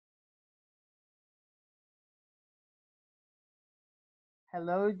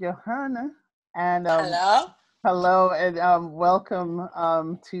Hello, Johanna, and Hello. hello, and welcome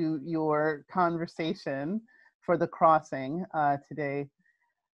to your conversation for the crossing today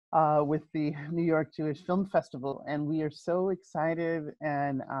with the New York Jewish Film Festival. And we are so excited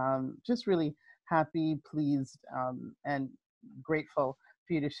and just really happy, pleased, and grateful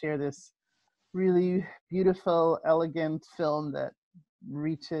for you to share this really beautiful, elegant film that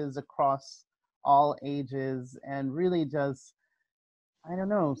reaches across all ages and really does, I don't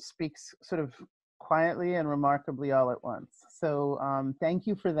know, speaks sort of quietly and remarkably all at once. So thank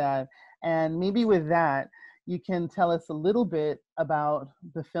you for that. And maybe with that, you can tell us a little bit about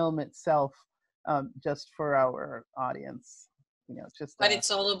the film itself, just for our audience. Just What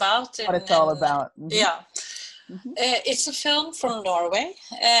it's all about, what it's all about. Mm-hmm. yeah, Mm-hmm. it's a film from Norway,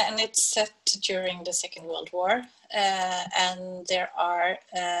 and it's set during the Second World War. And there are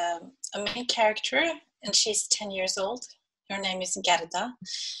a main character, and she's 10 years old. Her name is Gerda,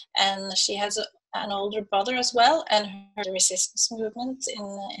 and she has an older brother as well, and her the resistance movement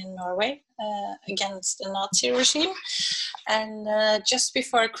in Norway against the Nazi regime. And just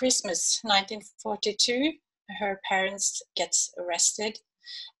before Christmas 1942, her parents get arrested,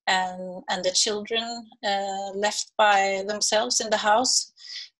 and the children left by themselves in the house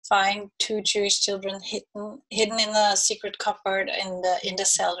find two Jewish children hidden in a secret cupboard in the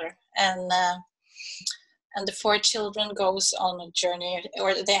cellar. And the four children goes on a journey,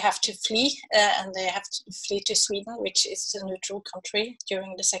 or they have to flee, and they have to flee to Sweden, which is a neutral country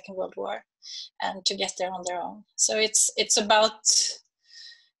during the Second World War, and to get there on their own. So it's about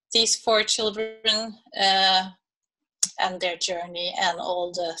these four children and their journey and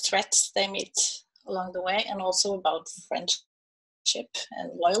all the threats they meet along the way, and also about friendship and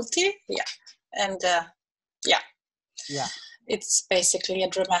loyalty. And Yeah. It's basically a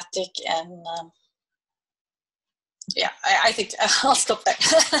dramatic and I think I'll stop there.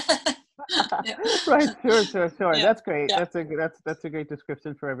 Yeah. Right, sure. Yeah. That's great. Yeah. That's a great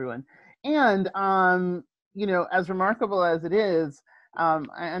description for everyone. And as remarkable as it is,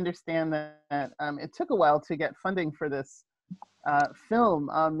 I understand that it took a while to get funding for this film.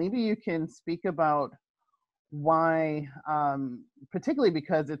 Maybe you can speak about why, particularly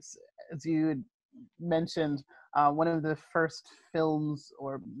because it's, as you had mentioned, one of the first films,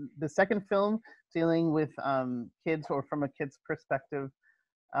 or the second film, dealing with kids, or from a kid's perspective,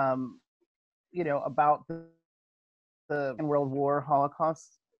 um, about the World War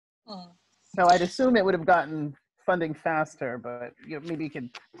Holocaust. Mm. So I'd assume it would have gotten funding faster, but maybe you could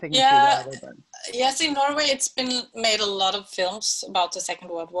take me through Yeah. that a little bit. Yes, in Norway, it's been made a lot of films about the Second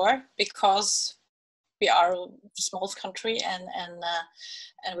World War because we are a small country, and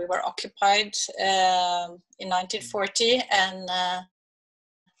we were occupied in 1940, and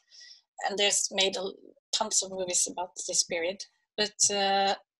there's made tons of movies about this period, but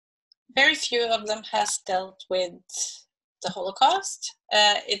very few of them has dealt with the Holocaust.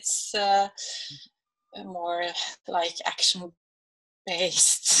 It's more like action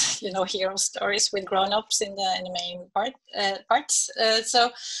based, hero stories with grown-ups in the main parts.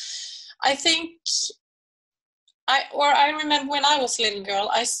 So I think I remember when I was a little girl,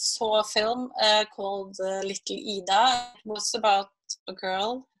 I saw a film called Little Ida. It was about a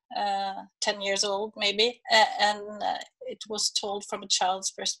girl, 10 years old maybe, and it was told from a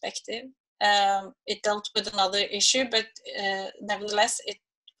child's perspective. It dealt with another issue, but nevertheless, it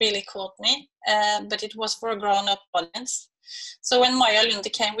really caught me. But it was for a grown-up audience. So when Maja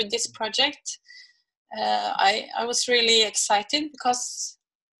Lunde came with this project, I was really excited because,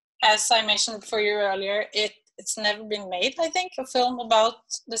 as I mentioned for you earlier, it's never been made, I think, a film about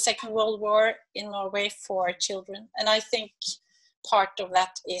the Second World War in Norway for children. And I think part of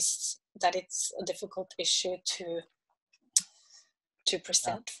that is that it's a difficult issue to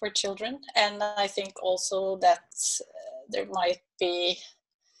present for children. And I think also that there might be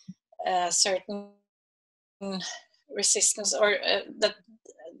certain resistance, or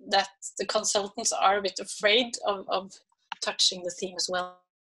that the consultants are a bit afraid of touching the theme as well,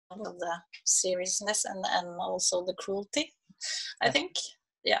 of the seriousness and also the cruelty, I think.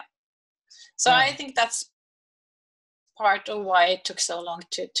 So I think that's part of why it took so long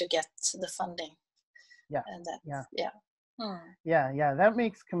to get the funding. And that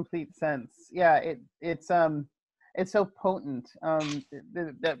makes complete sense. It's so potent.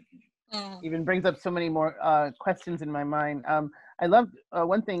 That even brings up so many more questions in my mind. I love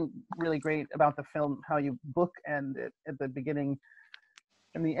one thing really great about the film, how you bookend it at the beginning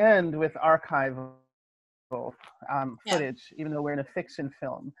and the end with archival footage, even though we're in a fiction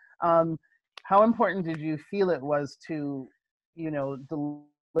film. How important did you feel it was to,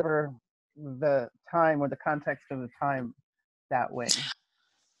 deliver the time or the context of the time that way?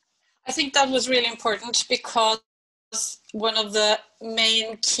 I think that was really important because one of the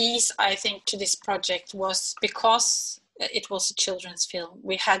main keys, I think, to this project was because it was a children's film.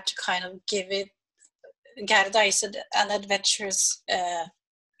 We had to kind of give it. Gerda is an adventurous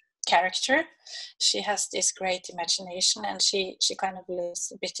character. She has this great imagination, and she kind of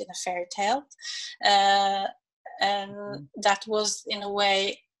lives a bit in a fairy tale. And that was, in a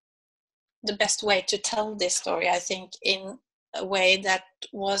way, the best way to tell this story, I think, in a way that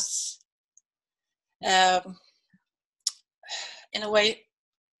was, in a way,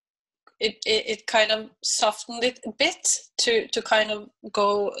 it kind of softened it a bit to kind of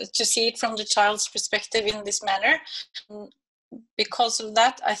go to see it from the child's perspective in this manner. Because of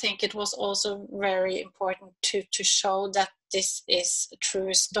that, I think it was also very important to show that this is a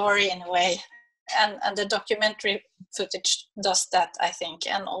true story in a way, and the documentary footage does that, I think,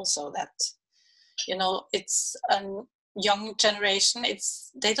 and also that, you know, it's a young generation.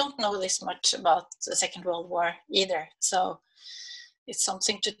 They don't know this much about the Second World War either, so it's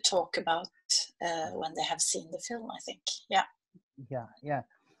something to talk about when they have seen the film, I think.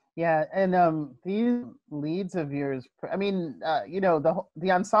 Yeah, and these leads of yours, I mean, you know,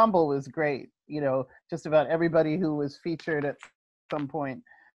 the ensemble was great. You know, just about everybody who was featured at some point.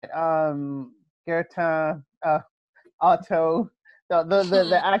 Gerda, Otto,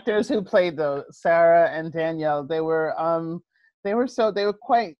 the actors who played those, Sarah and Danielle, they were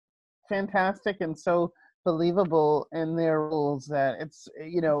quite fantastic and so believable in their roles that it's,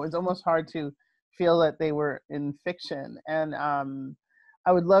 you know, it's almost hard to feel that they were in fiction. And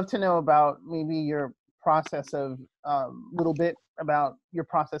I would love to know about maybe your process of little bit about your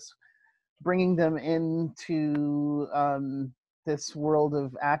process bringing them into this world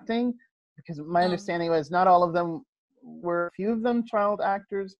of acting, because my understanding was not all of them were, a few of them child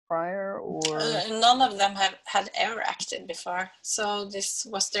actors prior, or none of them had ever acted before, so this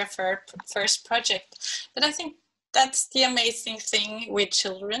was their first project. But I think that's the amazing thing with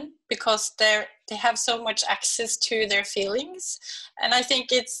children, because they have so much access to their feelings, and I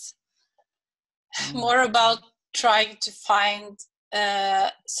think it's more about trying to find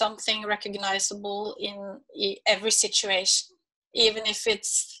something recognizable in every situation, even if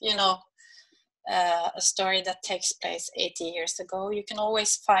it's, you know, a story that takes place 80 years ago. You can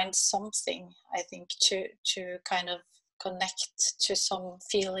always find something, I think, to kind of connect to some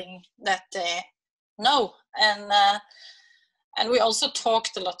feeling that they know. And we also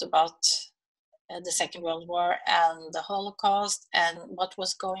talked a lot about the Second World War and the Holocaust and what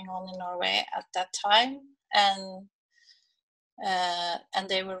was going on in Norway at that time, and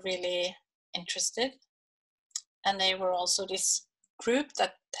they were really interested, and they were also this group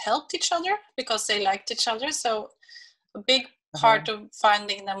that helped each other because they liked each other. So a big part of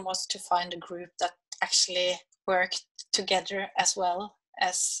finding them was to find a group that actually worked together as well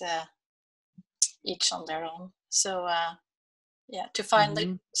as each on their own. So yeah, to find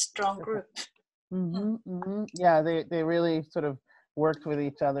a strong group. Yeah, they really sort of worked with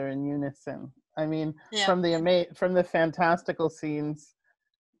each other in unison. I mean, from the fantastical scenes,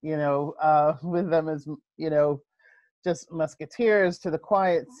 you know, with them as, you know, just musketeers, to the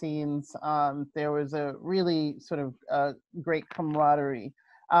quiet scenes, there was a really sort of great camaraderie.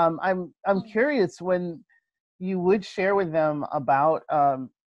 I'm curious, when you would share with them about,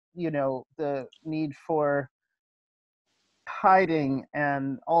 you know, the need for hiding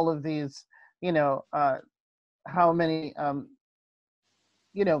and all of these, you know, how many,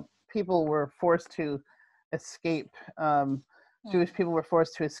 you know, people were forced to escape. Jewish people were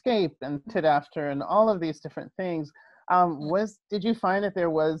forced to escape and hunted after, and all of these different things. Did you find that there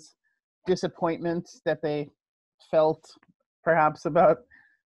was disappointment that they felt perhaps about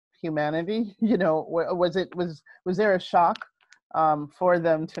humanity? You know, was there a shock for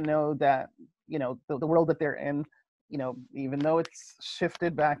them to know that, you know, the world that they're in, you know, even though it's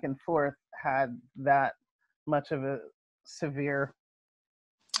shifted back and forth, had that much of a severe,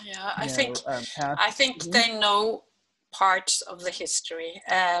 I think they know parts of the history,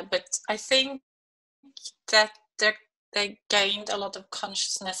 but I think that they gained a lot of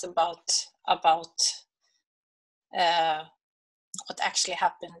consciousness about what actually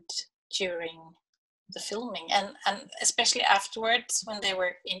happened during the filming, and especially afterwards when they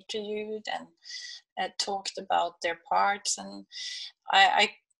were interviewed and talked about their parts. And I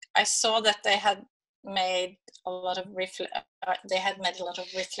saw that they had made a lot of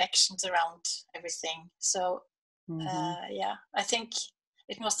reflections around everything. So I think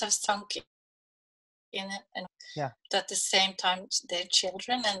it must have sunk in it, and at the same time they're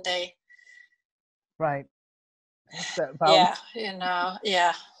children, and they about, you know, but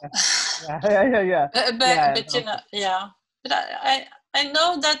you know, but I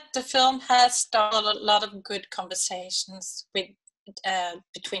know that the film has started a lot of good conversations with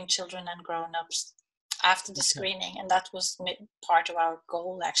between children and grown-ups after the screening, and that was part of our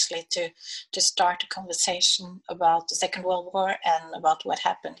goal actually, to start a conversation about the Second World War and about what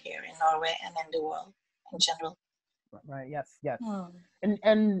happened here in Norway and in the world in general. Right. Yes.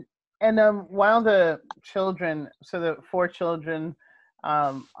 And while the children, so the 4 children,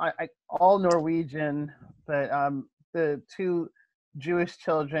 all Norwegian, but the 2 Jewish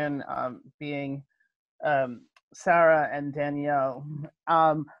children, being Sarah and Danielle.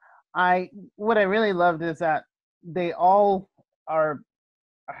 What I really loved is that they all are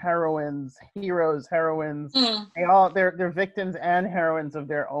heroines. They're victims and heroines of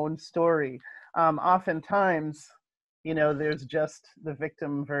their own story. Oftentimes, there's just the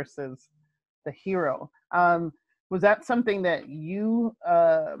victim versus the hero. Was that something that you,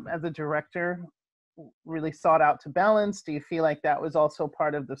 as a director, really sought out to balance? Do you feel like that was also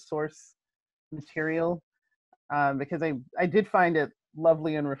part of the source material? Because I did find it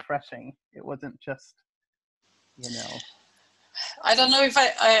lovely and refreshing. It wasn't just, I don't know if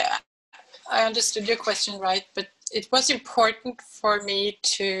I understood your question right, but it was important for me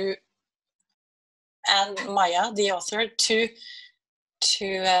to, and Maja, the author, to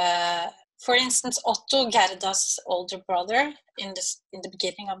for instance, Otto, Gerda's older brother, in the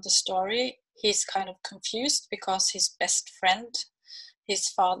beginning of the story, he's kind of confused because his best friend,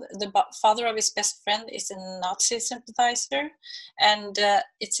 the father of his best friend, is a Nazi sympathizer, and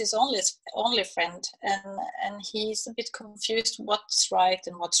it's his only friend, and he's a bit confused what's right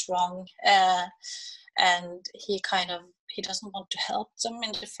and what's wrong, and he doesn't want to help them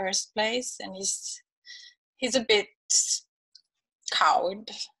in the first place, and he's a bit coward.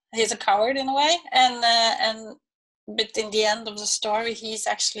 He's a coward in a way, but in the end of the story, he's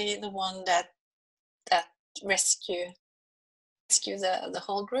actually the one that rescue the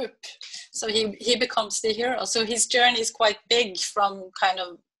whole group. So he becomes the hero. So his journey is quite big, from kind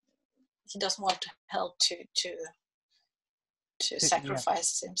of, he doesn't want to help to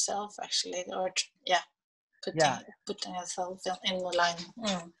sacrifice himself actually, or putting himself in the line.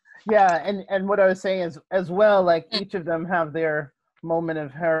 Yeah, and what I was saying is, as well, like each of them have their moment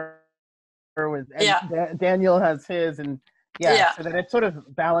of heroism, and Daniel has his, and so that it sort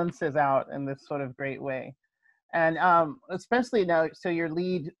of balances out in this sort of great way. And especially now, so your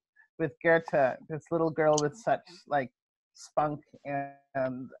lead with Gerda, this little girl with such like spunk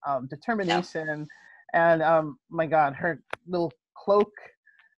and determination, and my God, her little cloak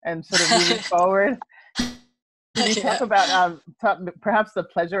and sort of moving forward. Can you talk about perhaps the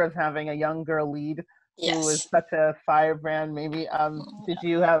pleasure of having a young girl lead who was such a firebrand? Maybe did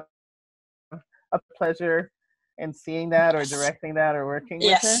you have a pleasure in seeing that, or directing that, or working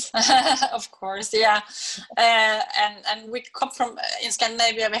with her? Yes, of course, yeah. And we come from in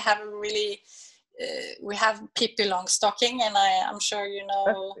Scandinavia. We have we have Pippi Longstocking, and I'm sure you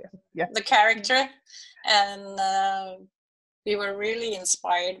know the character, and we were really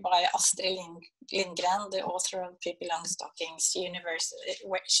inspired by Astrid Lindgren, the author of Pippi Longstocking's universe.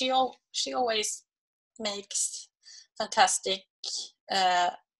 She always makes fantastic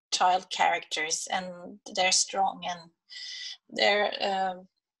child characters, and they're strong, and they're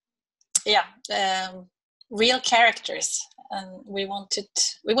real characters, and we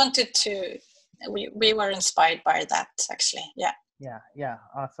were inspired by that actually. Yeah,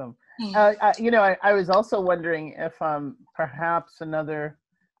 awesome. I was also wondering if perhaps another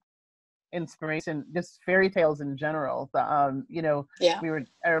inspiration, just fairy tales in general. I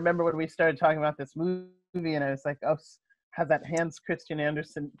remember when we started talking about this movie, and I was like, oh, has that Hans Christian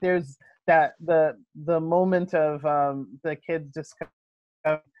Andersen? There's that the moment of the kids discover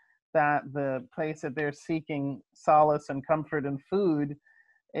that the place that they're seeking solace and comfort and food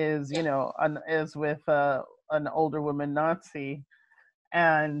is is with an older woman Nazi,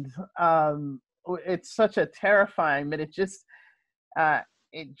 and it's such a terrifying, but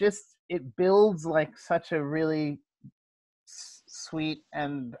it builds like such a really sweet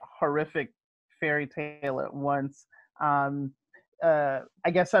and horrific fairy tale at once. I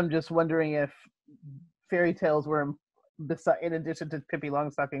guess I'm just wondering if fairy tales were, in addition to Pippi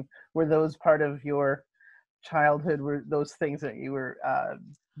Longstocking, were those part of your childhood? Were those things that you were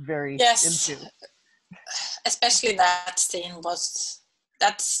very into? Especially that scene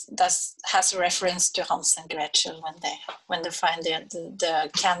has a reference to Hans and Gretel when they find the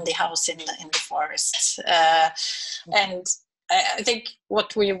candy house in the forest, and I think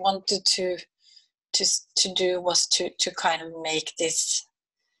what we wanted to do was to kind of make this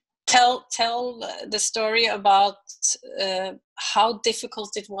tell the story about how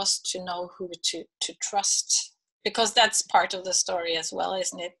difficult it was to know who to trust because that's part of the story as well,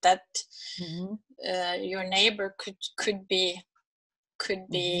 isn't it? That Mm-hmm. Your neighbor could be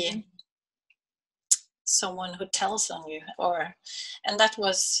Mm-hmm. someone who tells on you, and that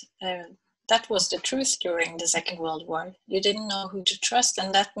was the truth during the Second World War. You didn't know who to trust,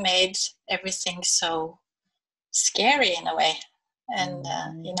 and that made everything so scary in a way. And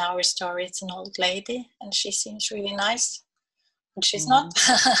Mm-hmm. in our story, it's an old lady, and she seems really nice, but she's Mm-hmm.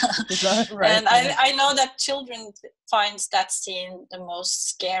 not. Is that right? And I know that children finds that scene the most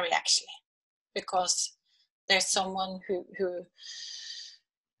scary, actually, because there's someone who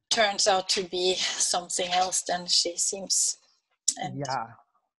turns out to be something else than she seems. And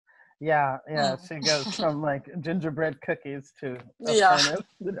Yeah. mm. She goes from like gingerbread cookies to a Yeah, furnace.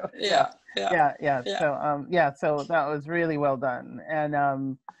 yeah, yeah, yeah, So that was really well done,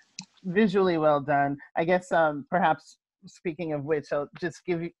 and visually well done. I guess perhaps speaking of which, I'll just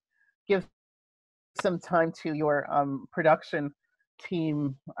give some time to your production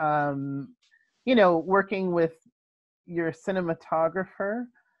team. Working with your cinematographer.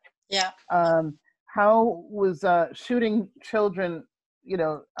 yeah. How was shooting children?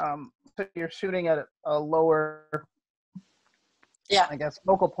 So you're shooting at a lower, Yeah. I guess,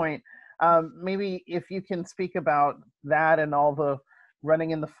 focal point. Maybe if you can speak about that and all the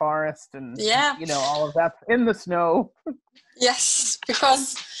running in the forest and Yeah. all of that in the snow. Yes,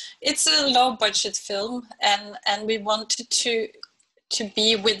 because it's a low budget film, and we wanted to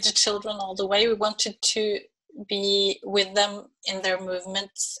be with the children all the way. We wanted to be with them in their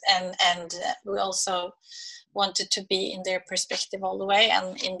movements, and we also wanted to be in their perspective all the way,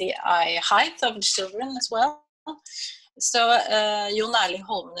 and in the eye height of the children as well. So Jon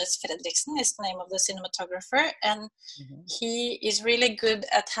Holmenes Fredriksen is the name of the cinematographer, and he is really good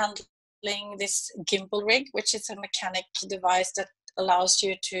at handling this gimbal rig, which is a mechanic device that allows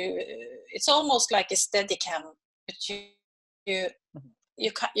you to, it's almost like a Steadicam, but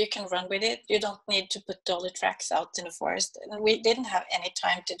you can run with it. You don't need to put dolly tracks out in the forest, and we didn't have any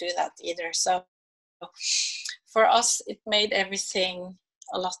time to do that either. So for us, it made everything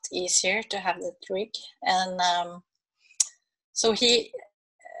a lot easier to have that rig, and so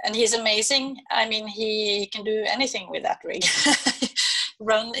he's amazing. I mean, he can do anything with that rig.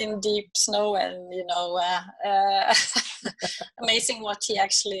 Run in deep snow, and amazing what he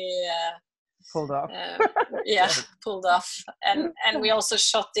actually pulled off. Pulled off. And we also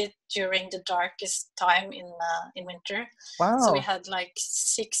shot it during the darkest time in winter. Wow. So we had like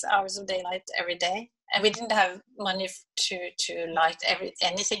 6 hours of daylight every day, and we didn't have money to light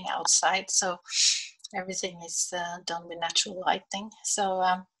anything outside. So everything is done with natural lighting. So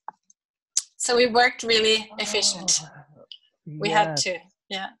so we worked really efficient. We had to,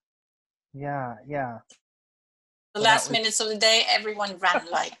 yeah. The last minutes of the day, everyone ran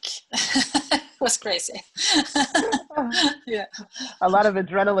like it was crazy. Yeah, a lot of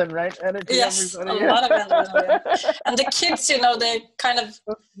adrenaline, right? Energy, yes, everybody. a lot of adrenaline. And the kids, they kind of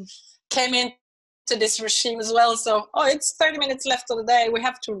came into this regime as well. So, it's 30 minutes left of the day. We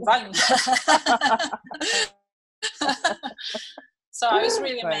have to run. So I was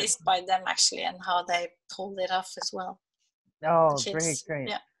really amazed by them actually, and how they pulled it off as well. Oh,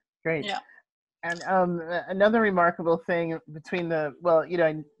 great. Yeah. And another remarkable thing between I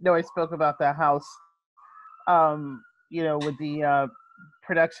know I spoke about the house, with the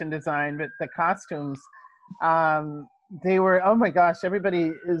production design, but the costumes, they were, oh my gosh,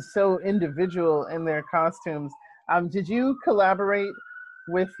 everybody is so individual in their costumes. Did you collaborate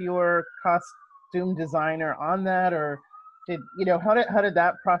with your costume designer on that, or how did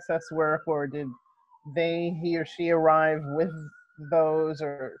that process work, or did he or she arrive with those,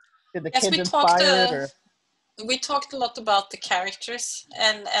 or did the kids inspire it? Or we talked a lot about the characters,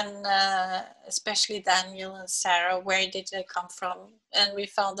 and especially Daniel and Sarah. Where did they come from? And we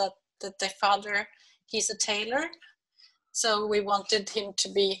found out that their father, he's a tailor, so we wanted them to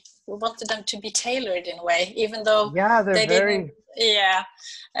be tailored in a way, even though they didn't. Yeah,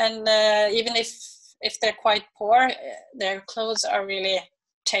 and even if they're quite poor, their clothes are really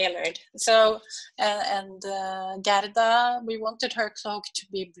tailored. So and Gerda, we wanted her cloak to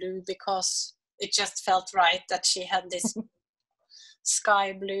be blue because it just felt right that she had this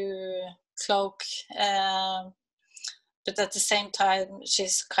sky blue cloak, but at the same time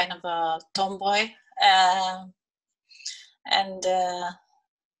she's kind of a tomboy, and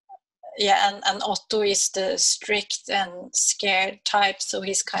Otto is the strict and scared type, so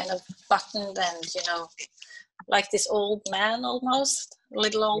he's kind of buttoned and like this old man, almost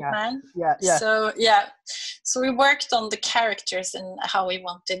little old man. So we worked on the characters and how we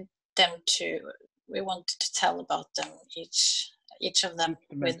wanted to tell about them, each each of them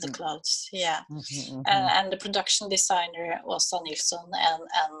with the clothes. Yeah. And the production designer, Åsa Nilsson, and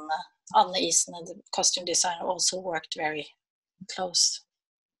Anne Isen, the costume designer, also worked very close.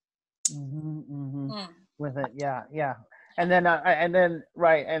 With it, yeah. And then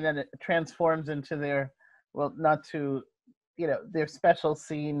it transforms into their, well, not to, their special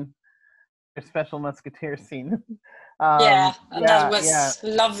scene, their special musketeer scene. That was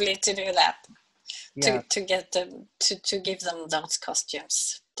lovely to do that. Yeah. To get them to give them those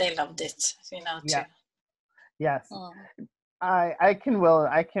costumes. They loved it, Yeah. too. Yes. I can well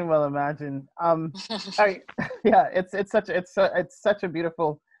imagine. It's such a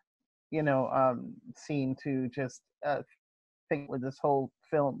beautiful, scene to just think with this whole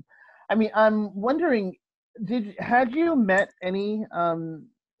film. I mean, I'm wondering, had you met anybody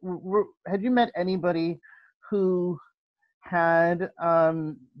who had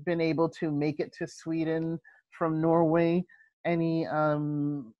been able to make it to Sweden from Norway? Any I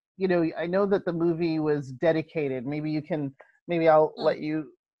know that the movie was dedicated. Maybe I'll let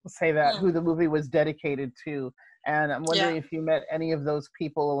you say that, who the movie was dedicated to. And I'm wondering if you met any of those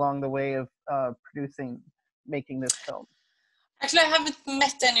people along the way of making this film. Actually, I haven't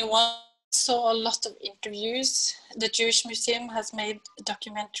met anyone. Saw a lot of interviews. The Jewish Museum has made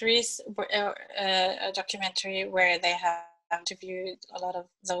documentaries, a documentary where they have interviewed a lot of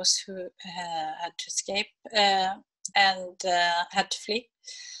those who had to escape and had to flee.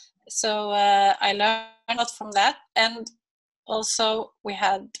 So I learned a lot from that, and also we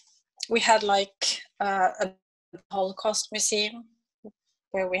had like a Holocaust museum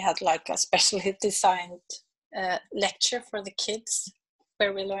where we had like a specially designed lecture for the kids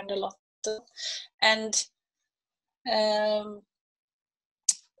where we learned a lot. And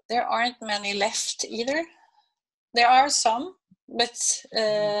there aren't many left either. There are some, but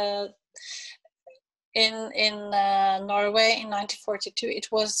in Norway in 1942 it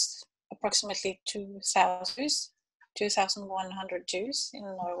was approximately 2,100 Jews in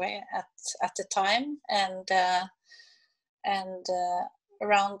Norway at the time, and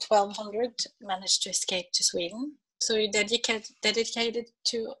around 1,200 managed to escape to Sweden. So we dedicated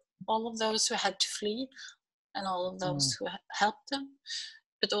to all of those who had to flee and all of those who helped them,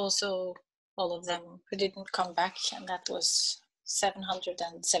 but also all of them who didn't come back, and that was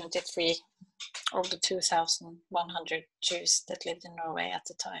 773 of the 2,100 Jews that lived in Norway at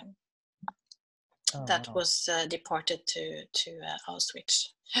the time. Was deported to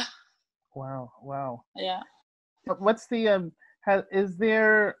Auschwitz. Wow. Yeah. What's the is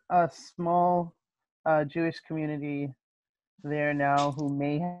there a small Jewish community there now who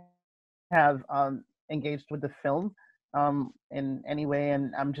may have engaged with the film in any way?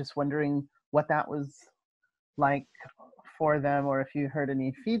 And I'm just wondering what that was like for them, or if you heard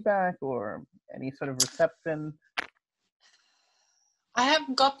any feedback or any sort of reception. I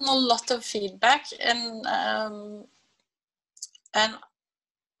have gotten a lot of feedback, and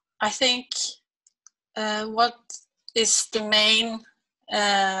I think what is the main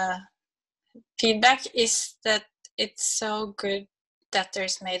feedback is that it's so good that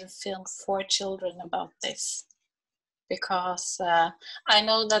there's made a film for children about this, because I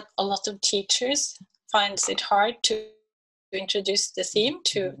know that a lot of teachers finds it hard to introduce the theme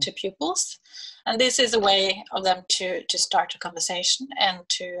to pupils, and this is a way of them to start a conversation and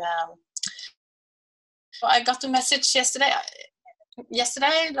to I got a message yesterday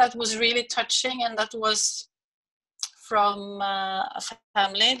that was really touching, and that was from a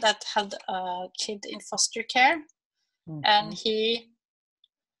family that had a kid in foster care, and he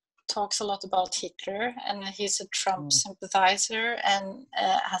talks a lot about Hitler, and he's a Trump sympathizer, and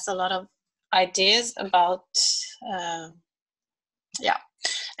has a lot of ideas about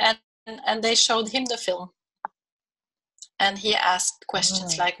and they showed him the film, and he asked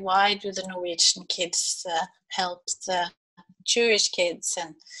questions like, why do the Norwegian kids help the Jewish kids,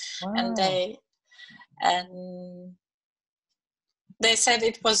 and they said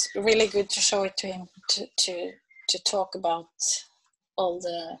it was really good to show it to him, to talk about all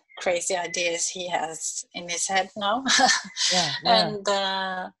the crazy ideas he has in his head now. And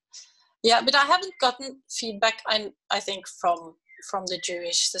but I haven't gotten feedback, I think from the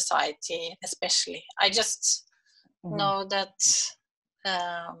Jewish society especially. I just know that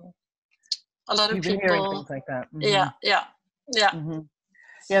a lot of You've been people hearing things like that.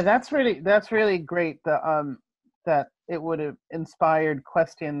 Yeah, that's really great that it would have inspired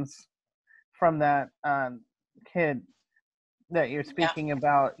questions from that kid that you're speaking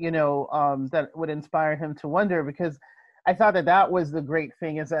about, that would inspire him to wonder, because I thought that was the great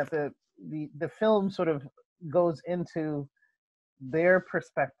thing, is that the film sort of goes into their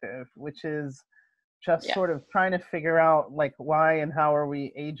perspective, which is just sort of trying to figure out like why and how are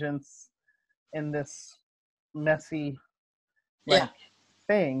we agents in this messy like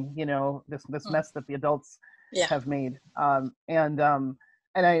thing, you know, this mess that the adults have made. And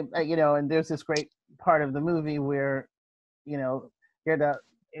I you know, and there's this great part of the movie where, you know, Gerda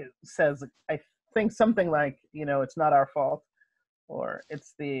says, I think something like, you know, it's not our fault, or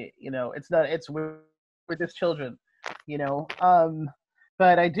it's the, you know, it's not, it's we're just children, you know.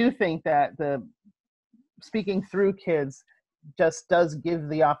 But I do think that the speaking through kids just does give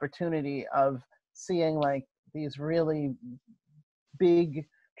the opportunity of seeing like these really big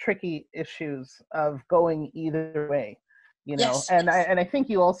tricky issues of going either way, you know. And I think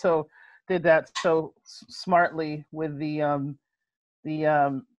you also did that so smartly with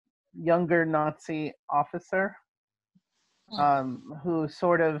the younger Nazi officer, who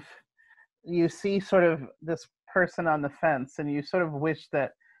sort of, you see sort of this person on the fence, and you sort of wish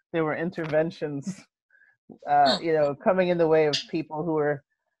that there were interventions, you know, coming in the way of people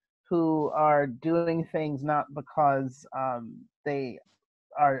who are doing things not because they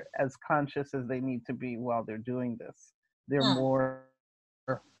are as conscious as they need to be while they're doing this. They're more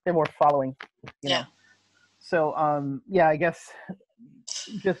following, you know. So yeah, I guess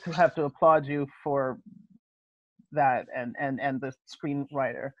just have to applaud you for that, and the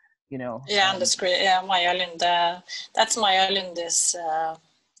screenwriter, you know. Yeah, and the screen, yeah, Maja Lunde. That's Maja Lunde's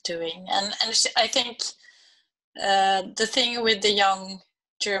doing, and I think the thing with the young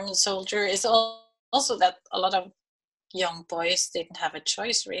German soldier is also that a lot of young boys didn't have a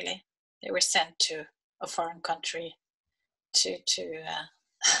choice, really. They were sent to a foreign country to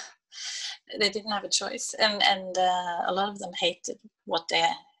they didn't have a choice, and a lot of them hated what they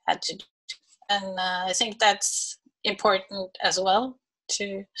had to do, and I think that's important as well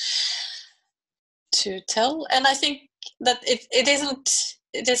to tell. And I think that it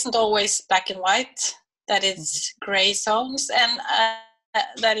isn't always black and white, that it's gray zones, and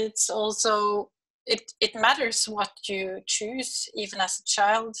that it's also it matters what you choose. Even as a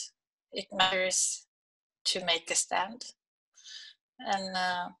child, it matters to make a stand. And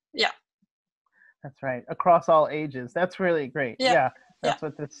yeah, that's right, across all ages. That's really great. Yeah, that's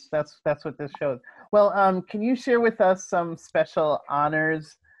what this shows. Well, can you share with us some special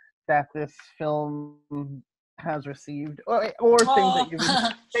honors that this film has received, or things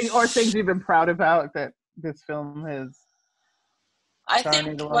that things you've been proud about that this film has? I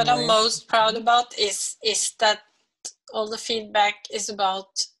think what I'm most proud about is that all the feedback is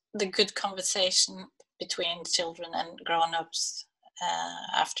about the good conversation between children and grown-ups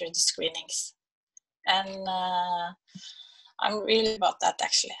after the screenings, and I'm really about that,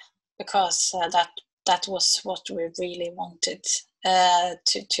 actually, because that was what we really wanted,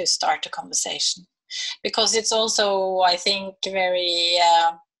 to start a conversation, because it's also, I think, very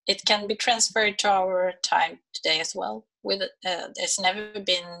it can be transferred to our time today as well. With there's never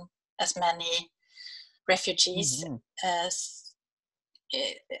been as many refugees as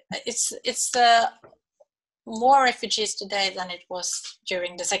it's more refugees today than it was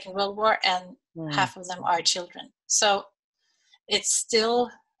during the Second World War, and half of them are children. So it's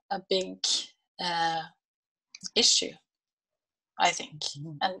still a big issue, I think,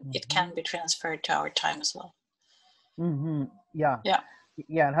 and it can be transferred to our time as well. Yeah,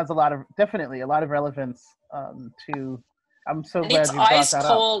 it has definitely a lot of relevance to. I'm so glad you brought that up. It's ice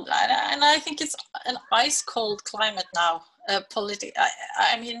cold, and I think it's an ice cold climate now. I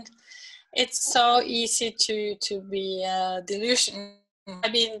mean, it's so easy to be delusional. I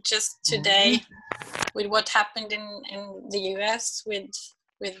mean, just today, with what happened in the US with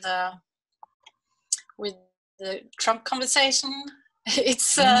the Trump conversation,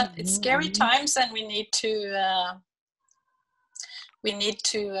 it's scary times, and we need to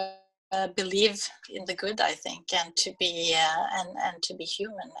believe in the good, I think, and to be and to be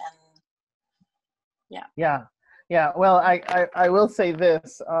human, and yeah. Well, I will say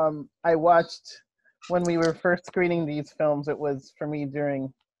this. I watched, when we were first screening these films, it was for me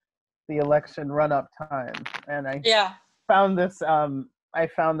during the election run-up time, and I found this. I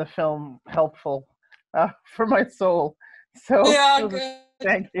found the film helpful for my soul. So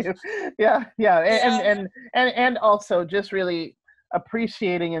thank you. And also just really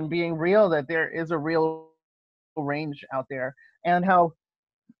appreciating and being real that there is a real range out there, and how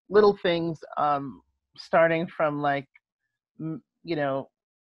little things, starting from like, you know,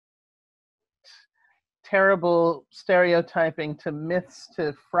 terrible stereotyping to myths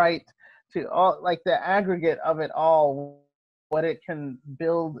to fright to all, like the aggregate of it all, what it can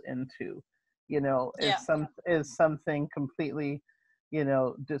build into, you know, is something completely, you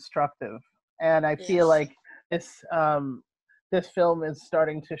know, destructive. And I feel like this this film is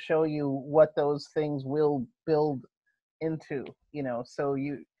starting to show you what those things will build into, so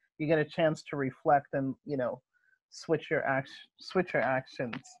you get a chance to reflect and, switch your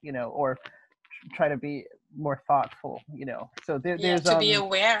actions, or try to be more thoughtful, so there's to be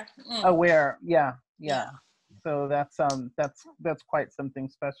aware. aware. Yeah. So that's quite something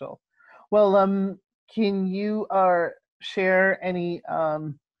special. Well, can you share any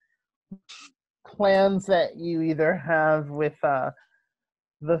plans that you either have with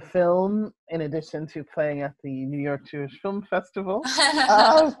the film, in addition to playing at the New York Jewish Film Festival,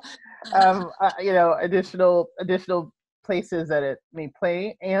 additional places that it may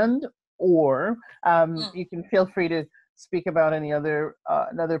play, and or you can feel free to speak about any other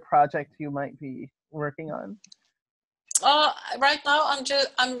another project you might be working on. Right now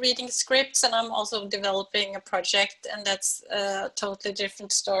I'm reading scripts, and I'm also developing a project, and that's a totally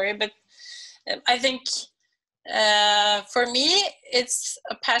different story. But I think for me, it's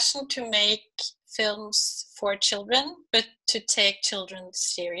a passion to make films for children, but to take children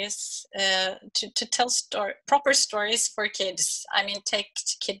serious, to tell proper stories for kids. I mean, take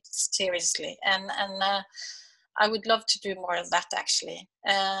kids seriously, and I would love to do more of that, actually.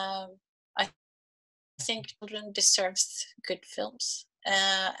 I think children deserves good films,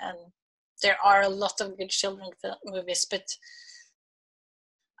 and there are a lot of good children movies, but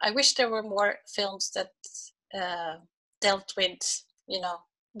I wish there were more films that dealt with,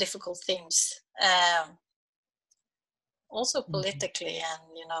 difficult themes, also politically, and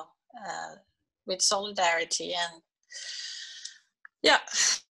with solidarity, and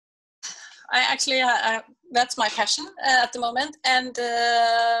I actually that's my passion at the moment. And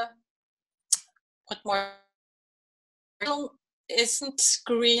what more? Film isn't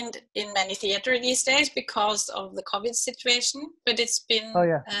screened in many theaters these days because of the COVID situation, but it's been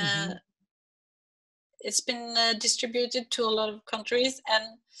it's been distributed to a lot of countries, and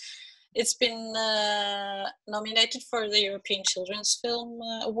it's been nominated for the European Children's Film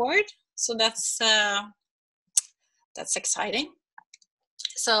Award. So that's exciting.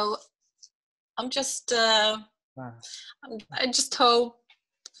 So I'm just I just hope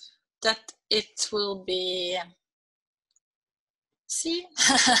that it will be seen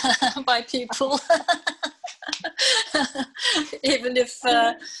by people, even if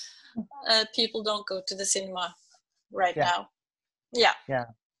people don't go to the cinema right now.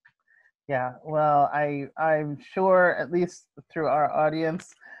 Well, I'm sure, at least through our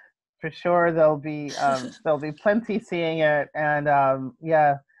audience, for sure there'll be plenty seeing it. And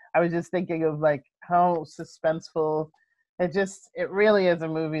I was just thinking of like how suspenseful it really is a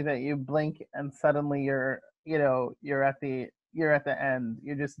movie that you blink and suddenly you're at the end.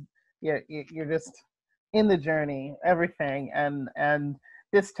 You're just in the journey, everything, and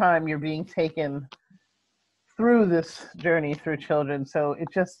this time you're being taken through this journey through children. So it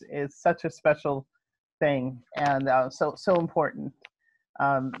just is such a special thing, and so important,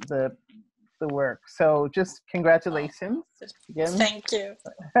 the work. So just congratulations again. Thank you.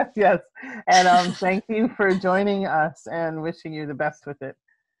 Yes, and thank you for joining us, and wishing you the best with it.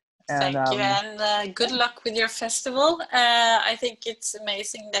 And, thank you, and good luck with your festival. I think it's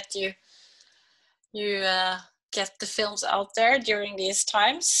amazing that you get the films out there during these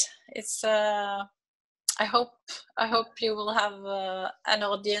times. It's I hope you will have an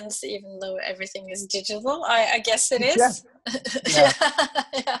audience, even though everything is digital. I guess it is.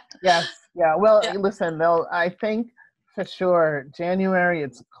 Yeah. Well, listen, I think for sure January,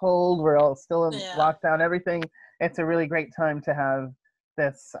 it's cold. We're all still in lockdown. Everything. It's a really great time to have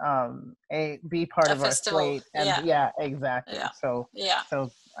this be part of festival. Our slate. And exactly. So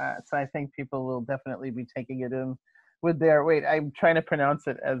I think people will definitely be taking it in with their I'm trying to pronounce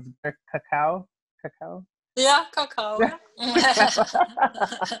it as cacao. Yeah, cacao. Right.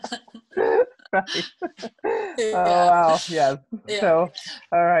 Oh wow, yes. So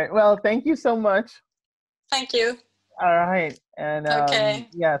all right, well, thank you so much. Thank you. All right, and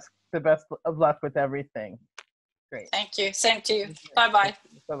yes, the best of luck with everything. Great. Thank you. Same to you. Bye bye.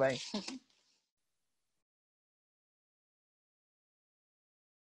 Bye bye.